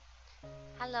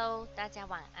Hello，大家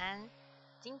晚安。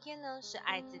今天呢是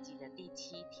爱自己的第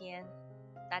7天，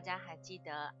大家还记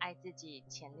得爱自己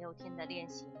前6天的练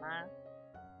习吗？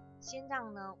先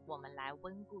让我们来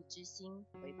温故知新，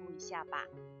回顾一下吧。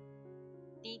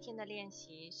第1天的练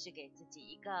习是给自己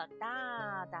一个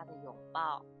大大的拥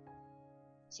抱。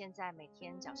现在每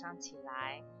天早上起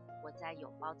来，我在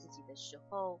拥抱自己的时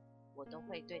候，我都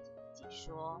会对自己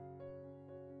说：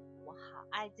我好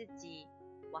爱自己，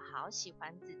我好喜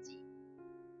欢自己。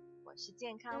我是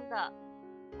健康的，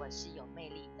我是有魅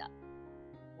力的，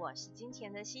我是金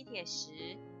钱的吸铁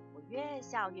石，我越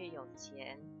笑越有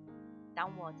钱。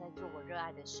当我在做我热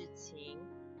爱的事情，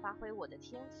发挥我的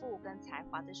天赋跟才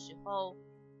华的时候，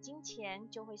金钱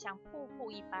就会像瀑布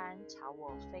一般朝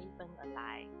我飞奔而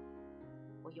来。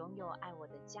我拥有爱我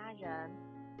的家人、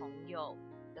朋友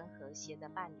跟和谐的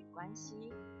伴侣关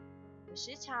系，我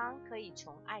时常可以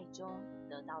从爱中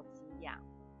得到滋养。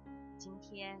今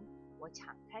天我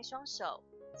敞开双手，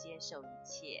接受一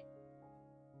切。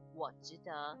我值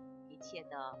得一切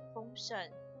的丰盛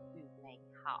与美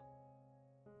好。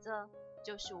这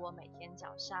就是我每天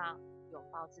早上拥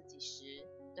抱自己时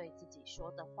对自己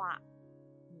说的话。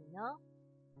你呢？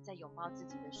在拥抱自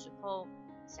己的时候，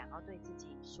想要对自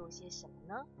己说些什么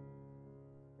呢？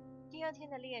第2天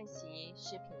的练习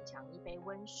是品尝一杯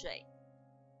温水。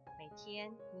每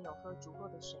天你有喝足够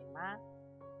的水吗？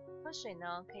喝水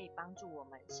呢，可以帮助我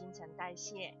们新陈代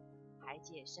谢，排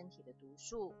解身体的毒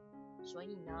素。所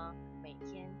以呢，每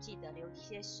天记得留一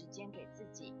些时间给自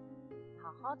己，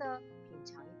好好的品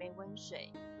尝一杯温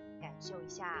水，感受一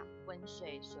下温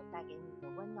水所带给你的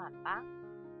温暖吧。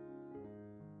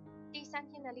第3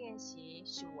天的练习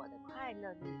是我的快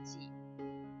乐日记。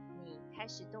你开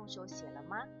始动手写了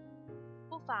吗？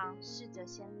不妨试着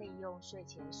先利用睡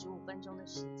前15分钟的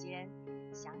时间，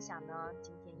想想呢，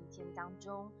今天一天当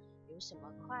中有什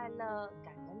么快乐、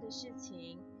感恩的事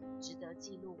情值得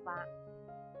记录吧。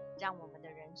让我们的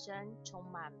人生充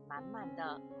满满满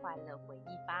的快乐回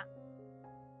忆吧。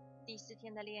第4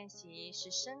天的练习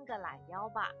是伸个懒腰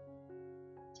吧。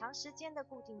长时间的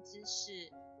固定姿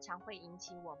势常会引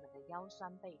起我们的腰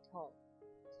酸背痛，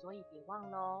所以别忘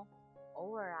了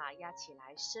偶尔要起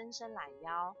来伸伸懒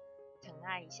腰，疼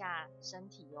爱一下身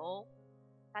体哦。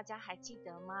大家还记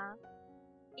得吗？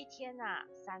一天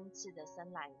3次的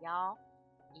伸懒腰，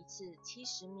一次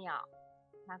70秒。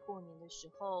那过年的时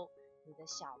候，你的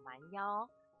小蛮腰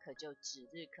可就指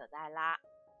日可待啦。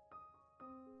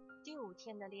第5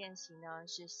天的练习呢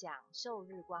是享受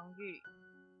日光浴。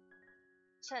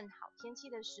趁好天气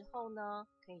的时候呢，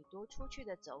可以多出去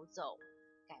的走走，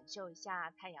感受一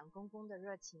下太阳公公的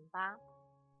热情吧。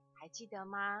还记得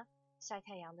吗？晒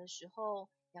太阳的时候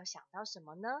要想到什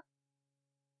么呢？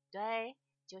对，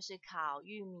就是烤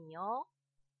玉米哦。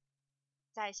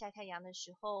在晒太阳的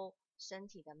时候，身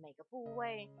体的每个部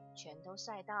位全都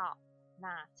晒到，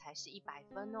那才是100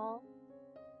分哦。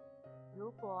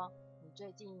如果你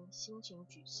最近心情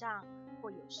沮丧，或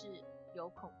有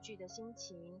恐惧的心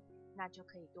情，那就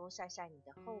可以多晒晒你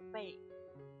的后背，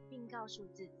并告诉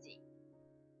自己，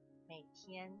每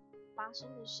天发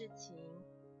生的事情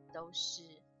都是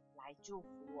来祝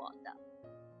福我的。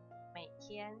每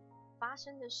天发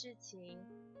生的事情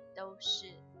都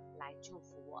是来祝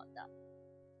福我的。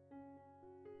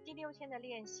第6天的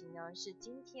练习呢，是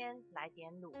今天来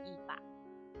点努力吧。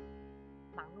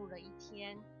忙碌了一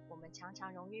天，我们常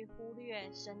常容易忽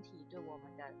略身体对我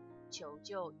们的求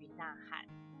救与呐喊。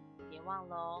别忘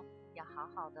了要好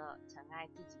好的疼爱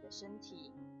自己的身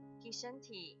体，替身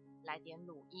体来点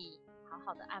努力，好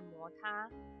好的按摩它。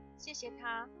谢谢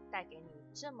它带给你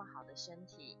这么好的身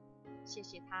体，谢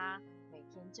谢它每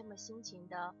天这么辛勤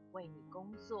的为你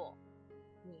工作，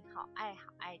你好爱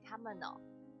好爱他们哦。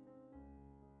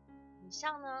以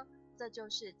上呢，这就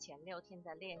是前6天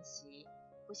的练习，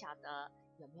不晓得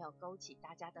有没有勾起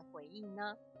大家的回忆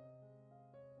呢？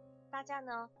大家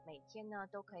呢，每天呢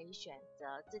都可以选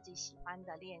择自己喜欢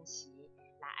的练习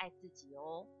来爱自己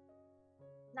哦。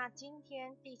那今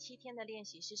天第7天的练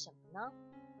习是什么呢？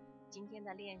今天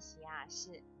的练习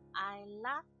是 I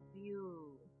love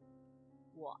you，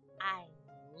 我爱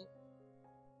你。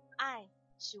爱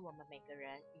是我们每个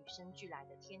人与生俱来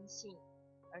的天性，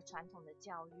而传统的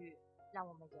教育让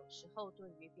我们有时候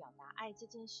对于表达爱这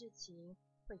件事情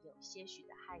会有些许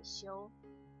的害羞。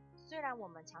虽然我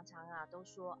们常常都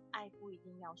说爱不一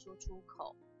定要说出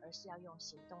口，而是要用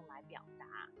行动来表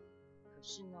达。可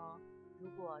是呢，如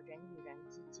果人与人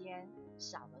之间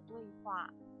少了对话，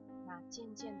那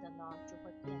渐渐的呢，就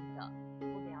会变得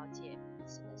不了解彼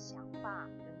此的想法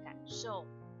跟感受。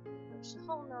有时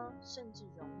候呢，甚至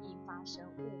容易发生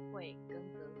误会跟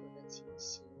隔阂的情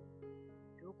形。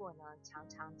如如果呢常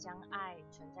常将爱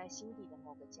存在心底的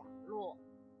某个角落，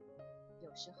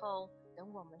有时候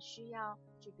等我们需要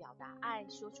去表达爱、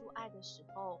说出爱的时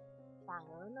候，反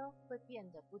而呢会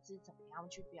变得不知怎么样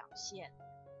去表现，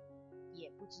也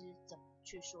不知怎么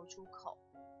去说出口。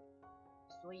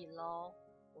所以咯，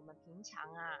我们平常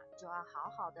就要好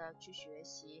好的去学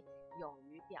习勇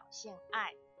于表现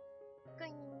爱，更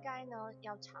应该呢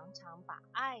要常常把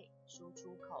爱说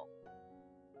出口。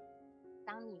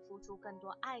当你付出更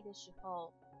多爱的时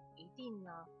候，一定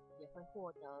呢也会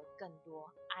获得更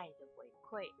多爱的回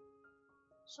馈。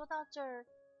说到这儿，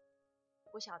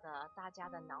不晓得大家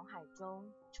的脑海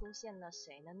中出现了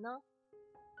谁了呢？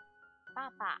爸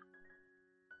爸、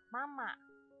妈妈、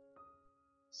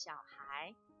小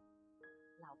孩、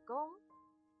老公、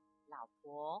老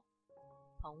婆、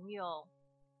朋友，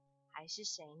还是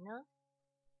谁呢？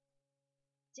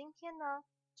今天呢，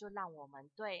就让我们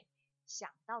对想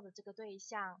到的这个对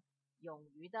象，勇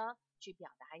于的去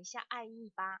表达一下爱意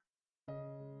吧。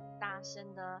大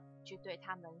声的去对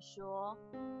他们说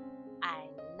I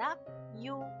love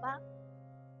you 吧。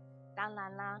当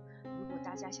然啦，如果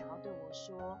大家想要对我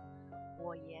说，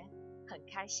我也很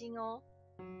开心哦。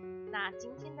那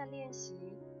今天的练习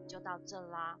就到这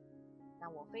啦。那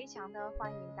我非常的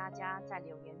欢迎大家在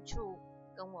留言处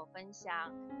跟我分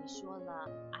享你说了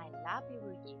I love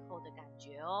you 以后的感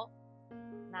觉哦。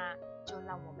那就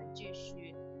让我们继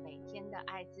续每天的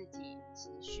爱自己，持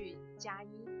续加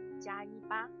一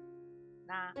吧。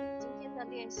那今天的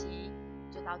练习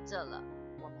就到这了，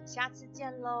我们下次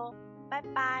见喽，拜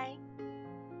拜。